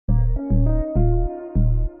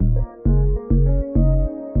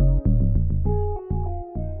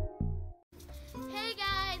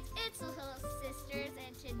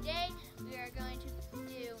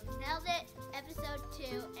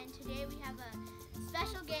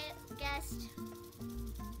special guest.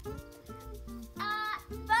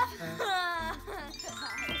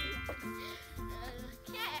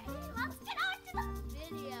 Okay, let's get on to the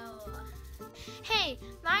video. Hey,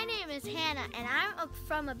 my name is Hannah, and I'm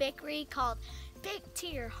from a bakery called Bake to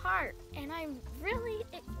Your Heart, and I'm really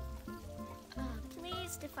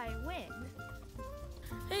pleased if I win.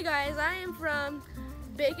 Hey guys, I am from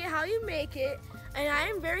Bake It How You Make It, and I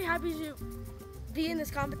am very happy to be in this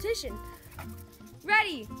competition.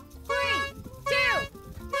 Ready? 3, 2,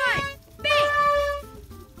 1, bake!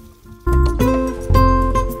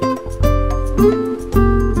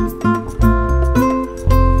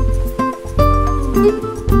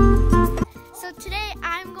 So today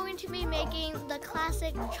I'm going to be making the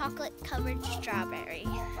classic chocolate covered strawberry.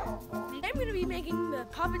 I'm going to be making the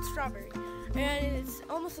popped strawberry, and it's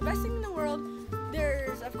almost the best thing in the world.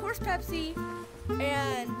 There's of course Pepsi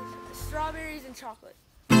and strawberries and chocolate.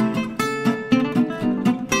 I'm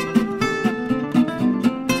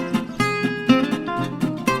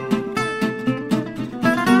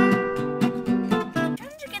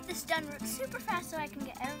trying to get this done super fast so I can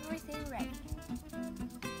get everything ready.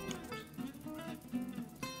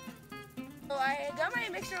 So I got my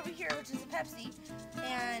mixture over here, which is a Pepsi,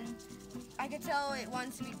 and I can tell it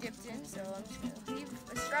wants to be dipped in, so I'm just going to leave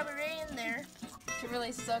a strawberry in there. To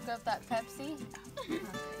really soak up that Pepsi.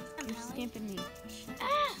 You're skimping me.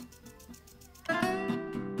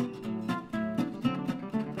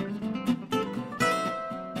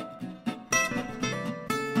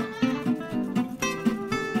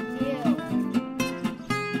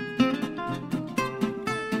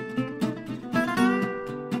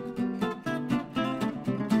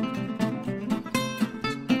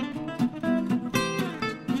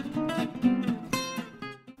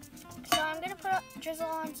 Drizzle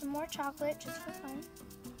on some more chocolate just for fun.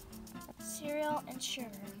 Cereal and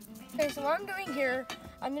sugar. Okay, so what I'm doing here,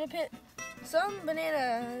 I'm going to put some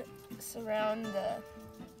bananas around the,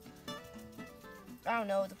 I don't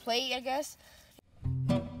know, the plate, I guess.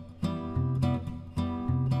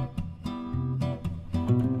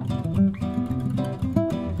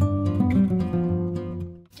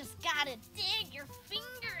 Just gotta dig your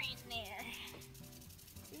finger in there.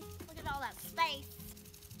 Look at all that space.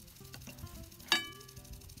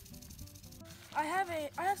 I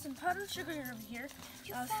have some powdered sugar over here.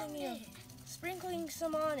 I was thinking of sprinkling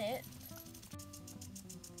some on it.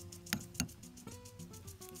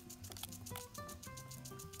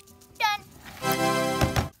 Done. 10,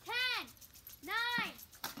 9,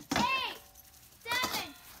 8,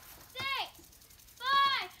 7, 6,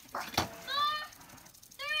 5, 4,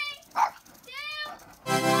 3, 2,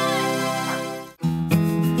 1.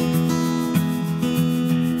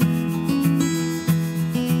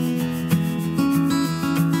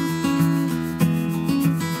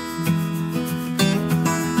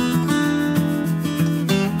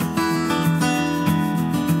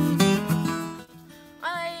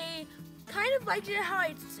 I liked it how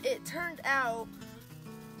it turned out.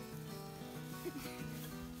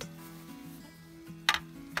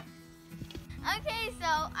 Okay, so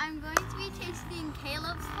I'm going to be tasting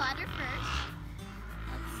Caleb's platter first.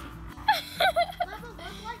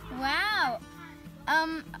 Wow.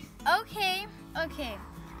 Okay.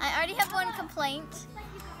 I already have one complaint,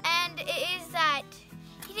 and it is that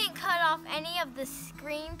he didn't cut off any of the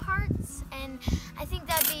screen parts, and I think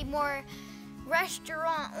that'd be more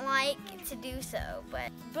restaurant-like to do so,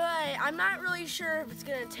 but I'm not really sure if it's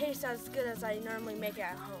gonna taste as good as I normally make it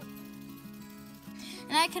at home.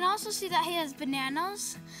 And I can also see that he has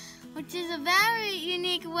bananas, which is a very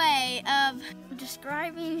unique way of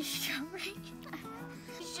describing strawberry.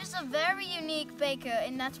 He's just a very unique baker,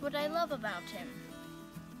 and that's what I love about him.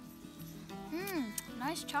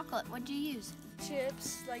 Nice chocolate. What do you use?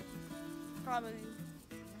 Chips, like probably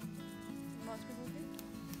most people do.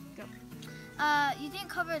 Go. You didn't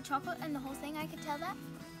cover the chocolate and the whole thing, I could tell that.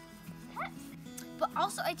 But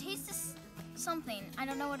also, I taste this something. I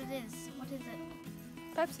don't know what it is. What is it?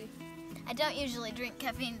 Pepsi. I don't usually drink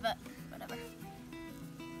caffeine, but whatever.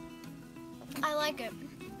 I like it.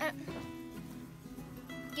 It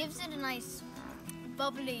gives it a nice,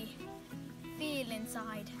 bubbly feel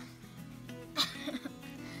inside.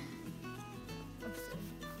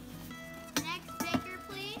 Next baker,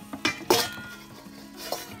 please.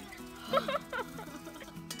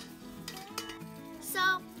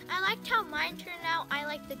 So, I liked how mine turned out. I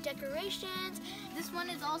like the decorations. This one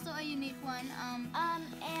is also a unique one.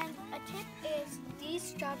 And a tip is these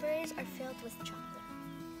strawberries are filled with chocolate.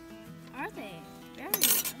 Are they? Very.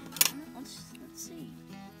 Let's see.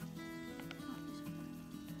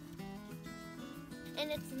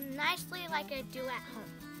 And it's nicely like I do at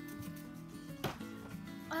home.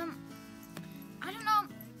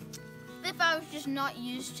 I was just not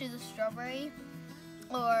used to the strawberry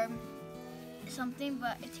or something,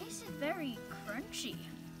 but it tasted very crunchy.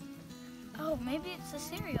 Oh, maybe it's the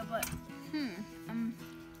cereal, but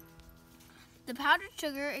the powdered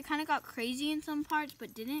sugar, it kind of got crazy in some parts,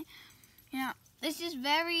 but didn't. Yeah, it's just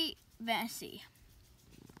very messy.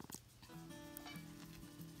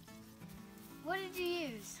 What did you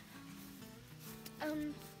use?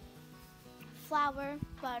 Flour,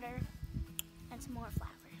 butter, and some more flour.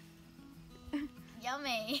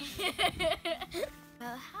 Yummy.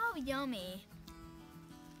 How yummy.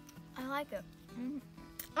 I like it.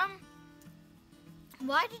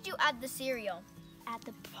 Why did you add the cereal? Add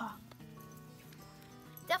the pop.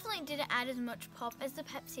 Definitely didn't add as much pop as the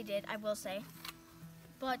Pepsi did, I will say.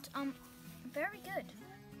 But, very good.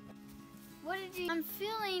 What did you... I'm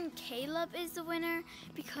feeling Caleb is the winner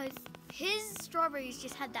because his strawberries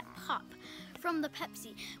just had that pop from the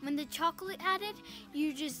Pepsi. When the chocolate added,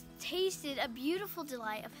 you just tasted a beautiful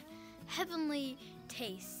delight of heavenly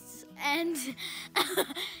tastes. And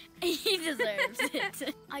he deserves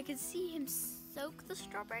it. I could see him soak the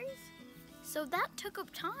strawberries, so that took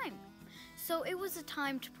up time. So it was a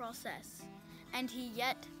time to process, and he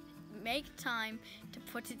yet make time to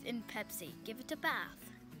put it in Pepsi, give it a bath.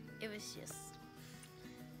 It was just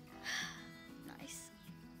nice.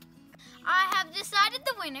 I have decided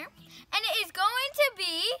the winner, and it is going to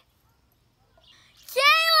be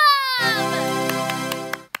Caleb!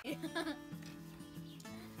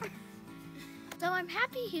 So I'm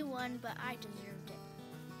happy he won, but I deserved it.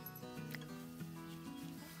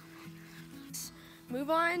 Move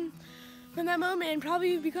on from that moment and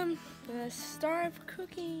probably become the star of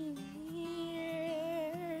cooking.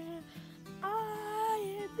 Yeah. I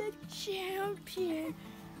am the champion,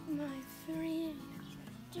 my friend.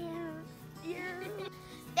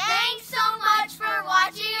 Thanks so much for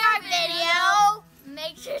watching our video.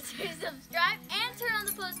 Make sure to subscribe and turn on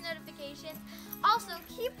the post notifications. Also,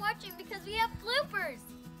 keep watching because we have bloopers.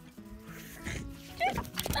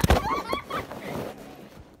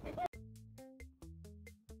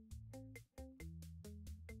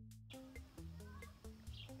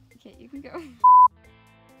 Okay, you can go.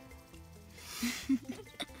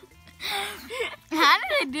 How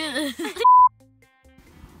did I do this?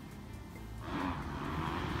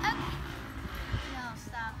 No,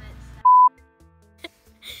 stop it.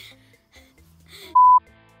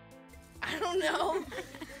 I don't know.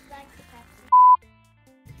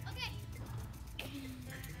 Okay.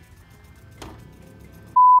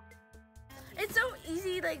 It's so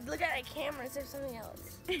easy, like, look at a camera instead of something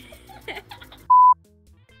else.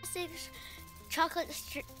 Chocolate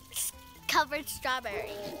covered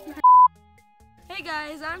strawberry. Hey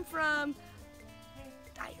guys, I'm from...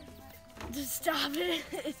 Just stop it.